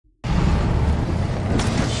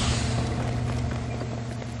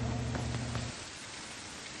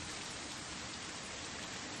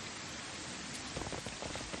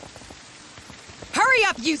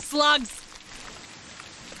up, you slugs!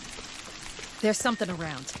 There's something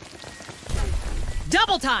around.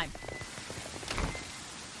 Double time!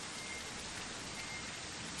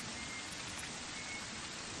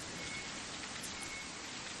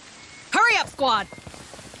 Hurry up, squad!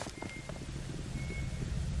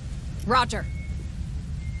 Roger.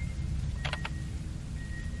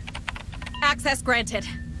 Access granted.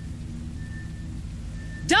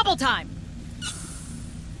 Double time!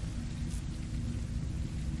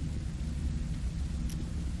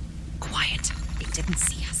 Quiet. It didn't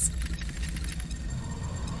see us.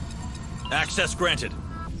 Access granted.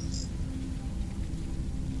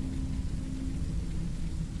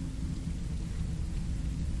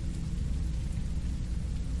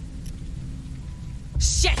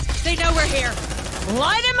 Shit! They know we're here!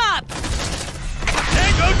 Light him up!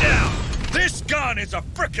 Tango down! This gun is a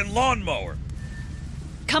frickin' lawnmower!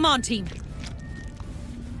 Come on, team.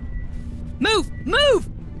 Move! Move!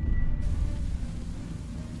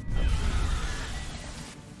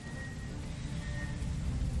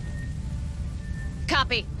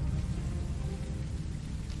 Copy.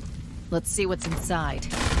 Let's see what's inside.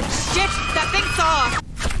 Shit! That thing saw us!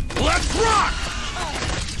 Let's rock!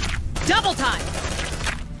 Double time!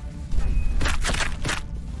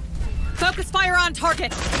 Focus fire on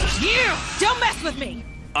target! You! Don't mess with me!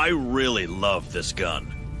 I really love this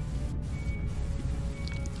gun.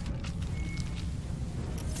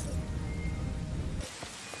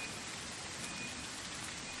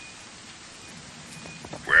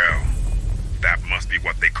 Well, that must be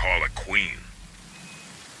what they call a queen.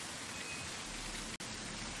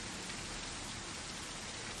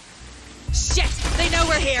 Shit! They know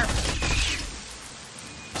we're here!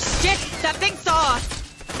 Shit! That thing saw us!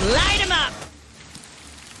 Light him up!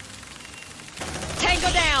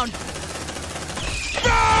 Tango down!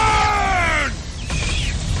 Burn!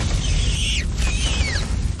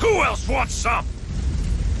 Who else wants some?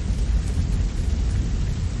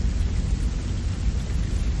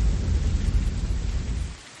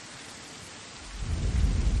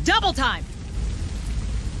 Double time!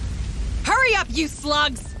 Hurry up, you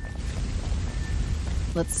slugs!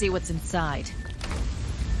 Let's see what's inside.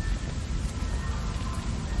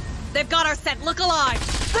 They've got our scent. Look alive!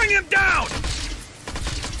 Bring him down!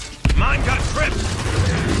 Mine got tripped!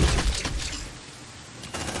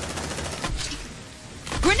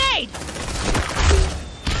 Grenade!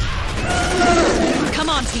 Come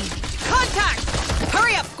on, team. Contact!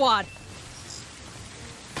 Hurry up, squad!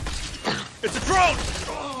 It's a drone!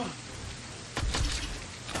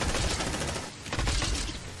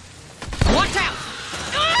 Watch out!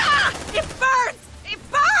 Ah! It burns! It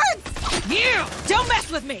burns! You! Don't mess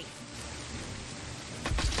with me!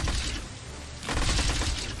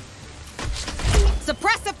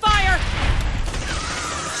 Suppressive fire!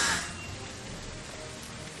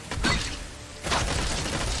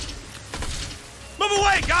 Move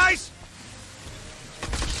away, guys!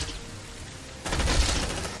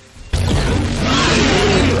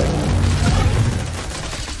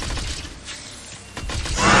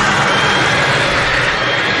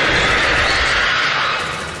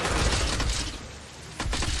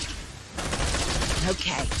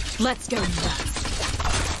 Okay, let's go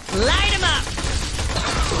nuts. Light him up!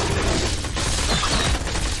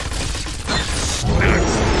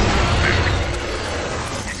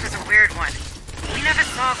 This was a weird one. We never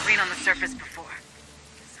saw a queen on the surface before.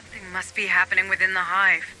 Something must be happening within the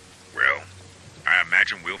hive. Well, I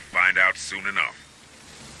imagine we'll find out soon enough.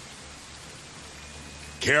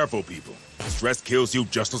 Careful, people. Stress kills you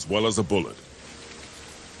just as well as a bullet.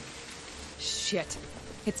 Shit.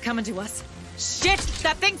 It's coming to us. Shit!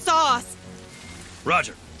 That thing saw us!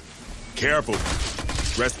 Roger. Careful.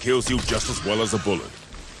 Stress kills you just as well as a bullet.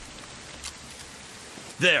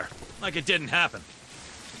 There. Like it didn't happen.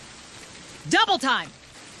 Double time!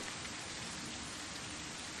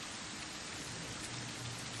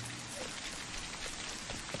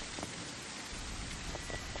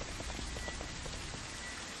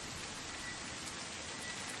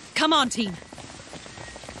 Come on, team.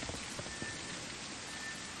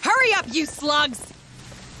 Hurry up, you slugs!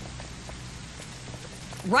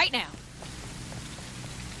 Right now.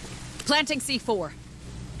 Planting C4.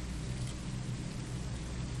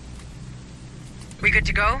 We good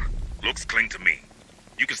to go? Looks clean to me.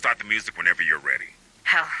 You can start the music whenever you're ready.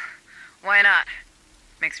 Hell, why not?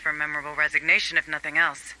 Makes for a memorable resignation, if nothing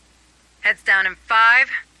else. Heads down in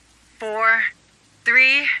 5, 4,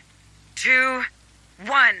 3, 2,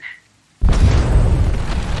 1.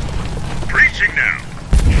 Preaching now.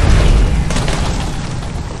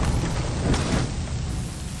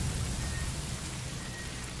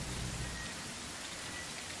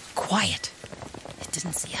 Quiet. It didn't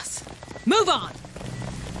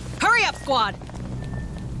up, squad!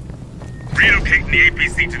 Relocating the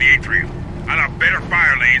APC to the atrium. I'll have better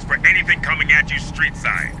fire lanes for anything coming at you street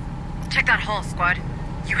side. Check that hall, squad.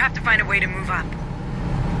 You have to find a way to move up.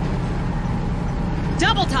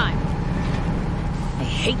 Double time! I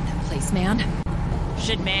hate that place, man.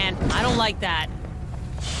 Shit, man. I don't like that.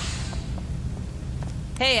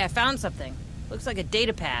 Hey, I found something. Looks like a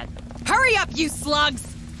data pad. Hurry up, you slugs!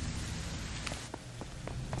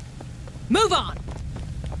 Move on!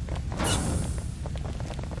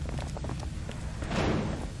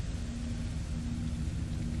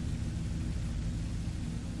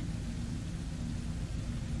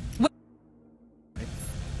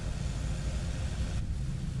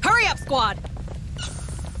 Hurry up, squad!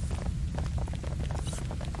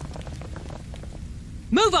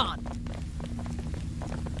 Move on!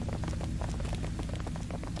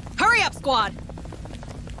 Hurry up, squad!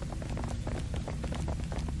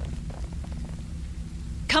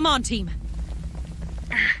 Come on, team.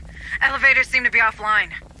 Elevators seem to be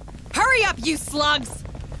offline. Hurry up, you slugs!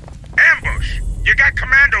 Ambush! You got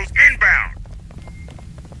commandos inbound!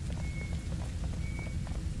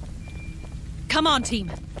 Come on, team.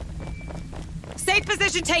 Safe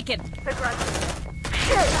position taken.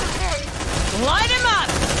 Light him up!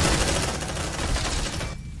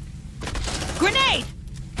 Grenade!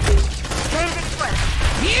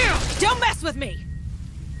 You! Don't mess with me!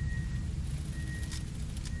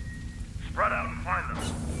 Spread out and find them.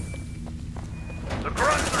 The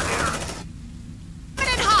grunts are here.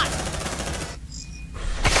 Coming in hot!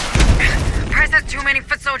 Pryce has too many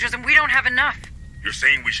foot soldiers and we don't have enough. You're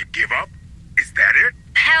saying we should give up? Is that it?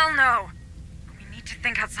 Hell no! We need to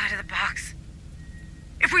think outside of the box.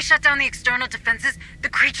 If we shut down the external defenses, the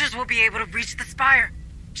creatures will be able to reach the Spire.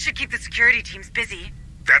 Should keep the security teams busy.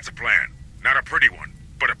 That's a plan. Not a pretty one,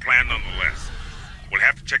 but a plan nonetheless. We'll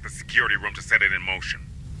have to check the security room to set it in motion.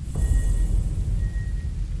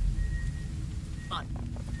 On.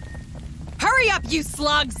 Hurry up, you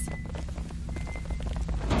slugs!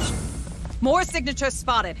 More signatures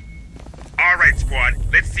spotted. All right, squad.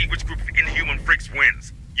 Let's see which group of inhuman freaks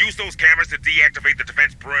wins. Use those cameras to deactivate the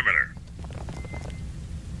defense perimeter.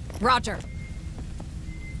 Roger.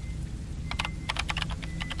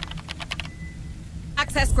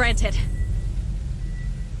 Access granted.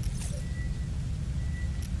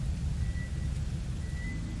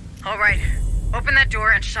 All right. Open that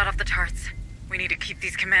door and shut off the turrets. We need to keep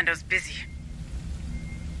these commandos busy.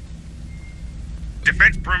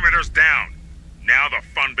 Defense perimeter's down. Now the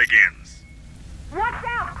fun begins. Watch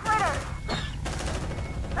out, critters!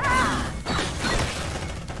 Ah!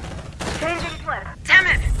 Changing flip. Damn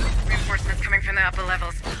it! Reinforcements coming from the upper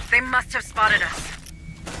levels. They must have spotted us.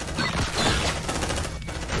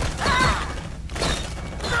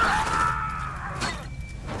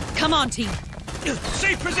 Come on, team.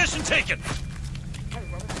 Safe position taken.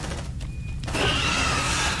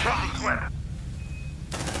 Changing flip.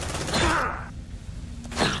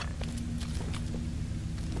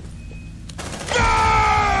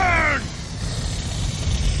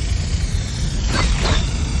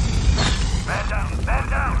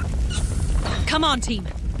 Come on, team.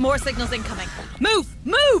 More signals incoming. Move!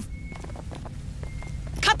 Move!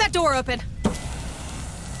 Cut that door open.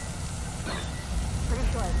 Pretty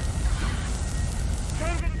sure.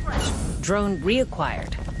 Changing flip. Drone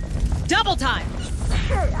reacquired. Double time!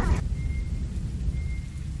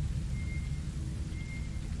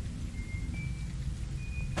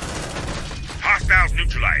 Hostiles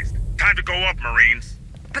neutralized. Time to go up, Marines.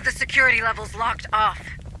 But the security level's locked off.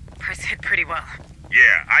 Pryce hit pretty well.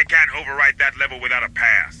 Yeah, I can't override that level without a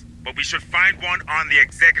pass. But we should find one on the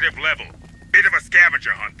executive level. Bit of a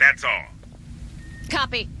scavenger hunt, that's all.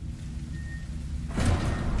 Copy.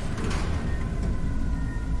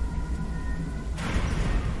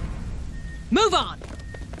 Move on!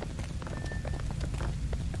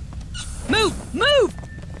 Move! Move!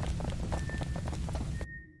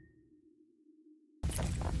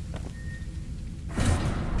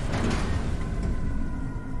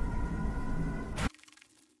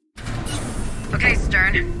 Okay,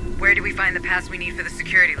 Stern. Where do we find the pass we need for the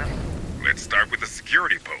security level? Let's start with the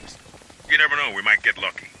security post. You never know, we might get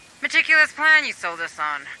lucky. Meticulous plan you sold us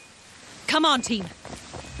on. Come on, team.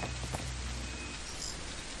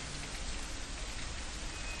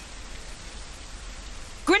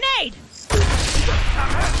 Grenade!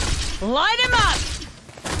 Light him up!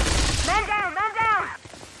 Man down, man down!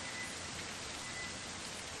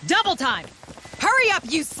 Double time! Hurry up,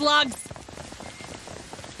 you slugs!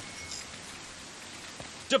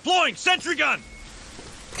 Deploying sentry gun.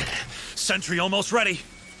 Sentry almost ready.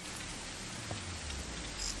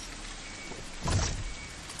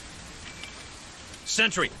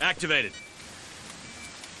 Sentry activated.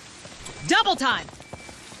 Double time!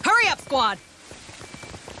 Hurry up, squad!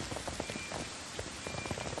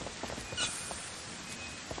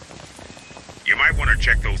 You might want to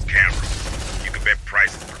check those cameras. You can bet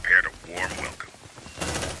Pryce is prepared a warm welcome.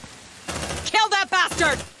 Kill that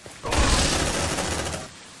bastard!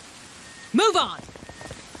 Move on!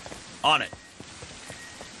 On it.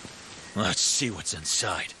 Let's see what's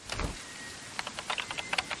inside.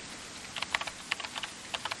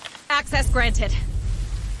 Access granted.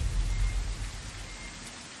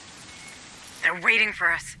 They're waiting for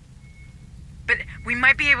us. But we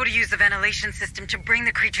might be able to use the ventilation system to bring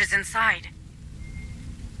the creatures inside.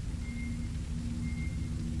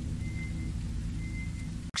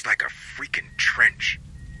 Looks like a freaking trench.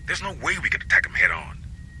 There's no way we could attack them head on.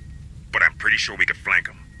 But I'm pretty sure we could flank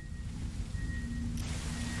them.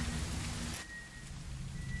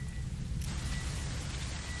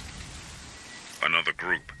 Another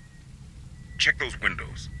group. Check those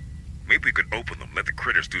windows. Maybe we could open them, let the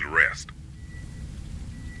critters do the rest.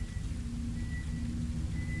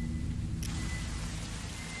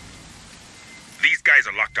 These guys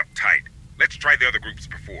are locked up tight. Let's try the other groups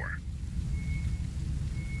before.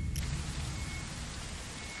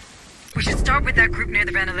 We should start with that group near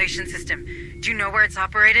the ventilation system. Do you know where it's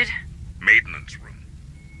operated? Maintenance room.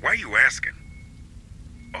 Why are you asking?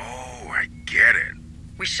 Oh, I get it.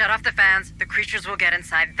 We shut off the fans, the creatures will get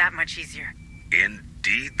inside that much easier.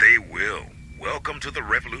 Indeed they will. Welcome to the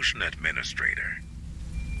Revolution, Administrator.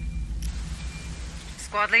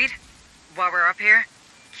 Squad lead, while we're up here,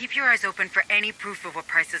 keep your eyes open for any proof of what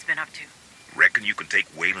Pryce has been up to. Reckon you can take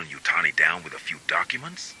Wayland Yutani down with a few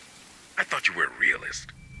documents? I thought you were a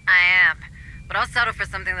realist. I am, but I'll settle for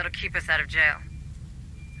something that'll keep us out of jail.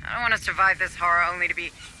 I don't want to survive this horror only to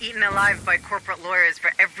be eaten alive by corporate lawyers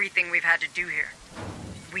for everything we've had to do here.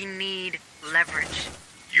 We need leverage.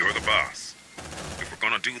 You're the boss. If we're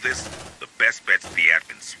gonna do this, the best bet's the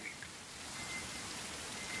admin suite.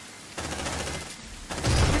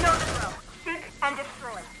 You know the drill. Seek and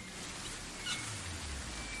destroy.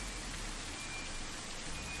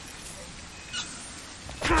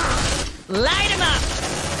 Light him up!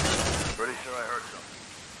 Pretty sure I heard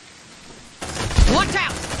something. Watch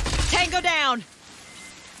out! Tango down!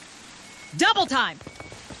 Double time!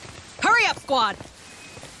 Hurry up, squad!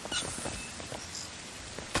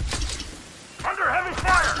 Under heavy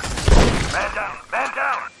fire! Man down! Man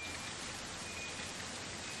down!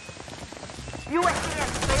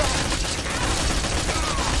 USDS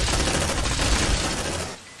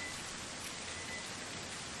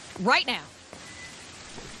failed. Right now.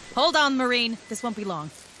 Hold on, Marine. This won't be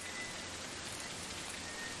long.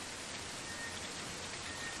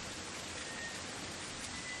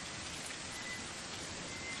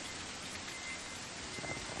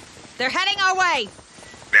 They're heading our way!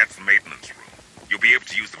 That's the maintenance room. You'll be able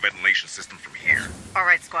to use the ventilation system from here. All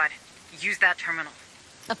right, squad. Use that terminal.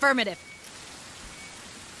 Affirmative.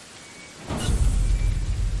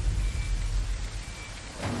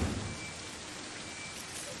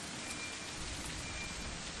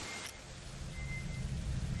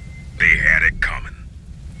 They had it coming.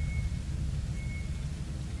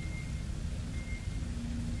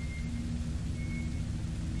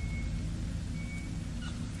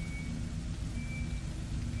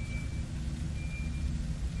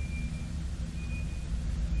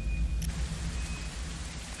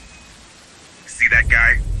 See that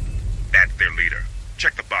guy? That's their leader.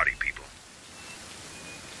 Check the body, people.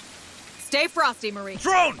 Stay frosty, Marine.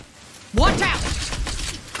 Drone! Watch out!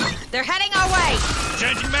 They're heading our way!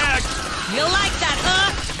 Changing mag! You like that,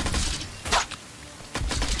 huh?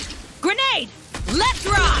 Grenade! Let's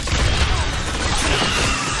rock!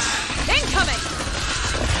 Incoming!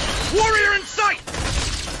 Warrior in sight!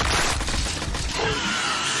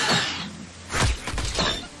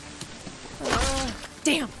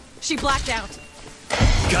 Damn, she blacked out.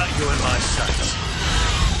 Got you in my sights.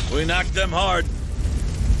 We knocked them hard.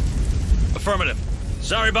 Affirmative.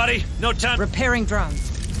 Sorry, buddy. No time. Repairing drones.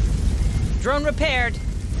 Drone repaired.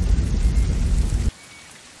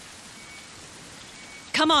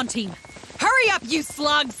 Come on, team. Hurry up, you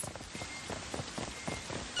slugs!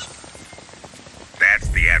 That's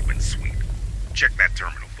the admin suite. Check that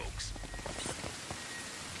terminal, folks.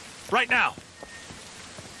 Right now.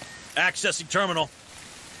 Accessing terminal.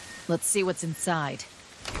 Let's see what's inside.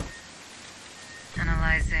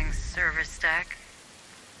 Analyzing server stack.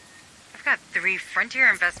 I've got 3 Frontier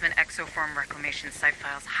Investment Exoform Reclamation site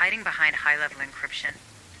files hiding behind high-level encryption.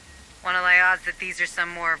 Wanna lay odds that these are some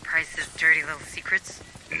more of Pryce's dirty little secrets?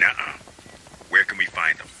 Nuh-uh. Where can we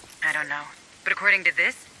find them? I don't know. But according to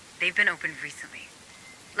this, they've been opened recently.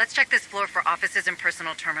 Let's check this floor for offices and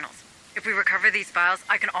personal terminals. If we recover these files,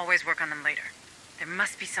 I can always work on them later. There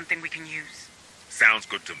must be something we can use. Sounds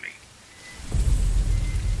good to me.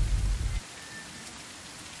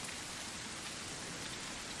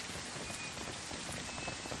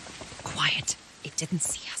 Quiet. It didn't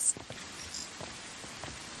see us.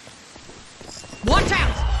 Watch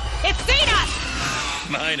out! It's seen us!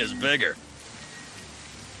 Mine is bigger.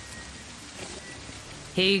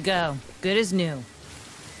 Here you go. Good as new.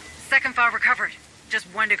 Second file recovered. Just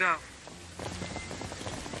one to go.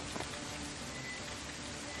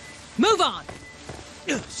 Move on!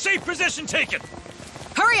 Safe position taken!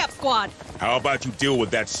 Hurry up, squad! How about you deal with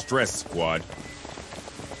that stress, squad?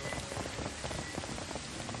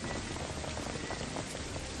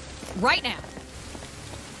 Right now.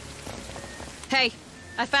 Hey,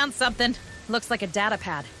 I found something. Looks like a data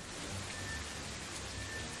pad.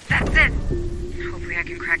 That's it! Hopefully I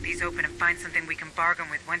can crack these open and find something we can bargain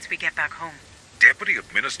with once we get back home. Deputy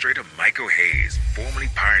Administrator Michael Hayes, formerly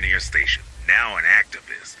Pioneer Station, now an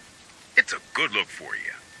activist. It's a good look for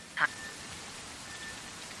you.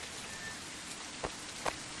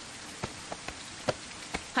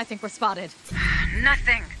 I think we're spotted.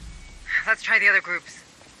 Nothing. Let's try the other groups.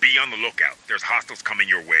 Be on the lookout. There's hostiles coming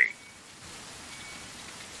your way.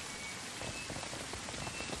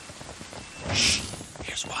 Shh.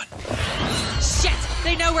 Here's one. Shit!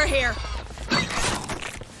 They know we're here!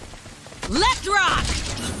 Left rock!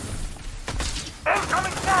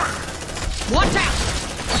 Incoming fire! Watch out!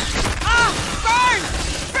 Ah! Burn!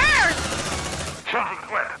 Burn! Changing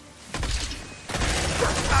clip.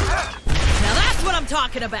 Now that's what I'm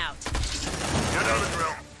talking about! You know the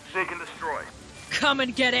drill. Seek and destroy. Come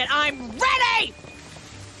and get it! I'm ready!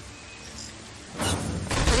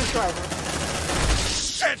 Pretty sure.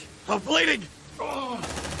 Shit! I'm bleeding!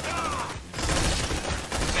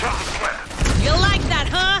 Changing clip. You like that,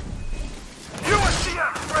 huh?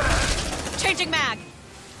 USCF ready! Changing mag!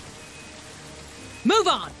 Move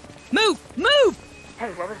on! Move! Move!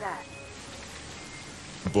 Hey, what was that?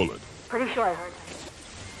 Bullet. Pretty sure I heard something.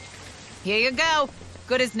 Here you go.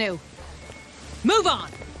 Good as new. Move on!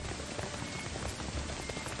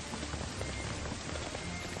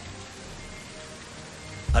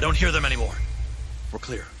 I don't hear them anymore. We're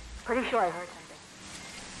clear. Pretty sure I heard something.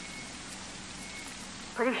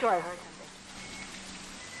 Pretty sure I heard something.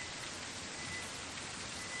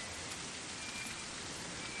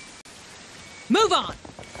 Move on!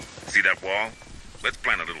 See that wall? Let's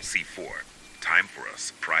plant a little C4. Time for a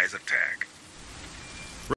surprise attack.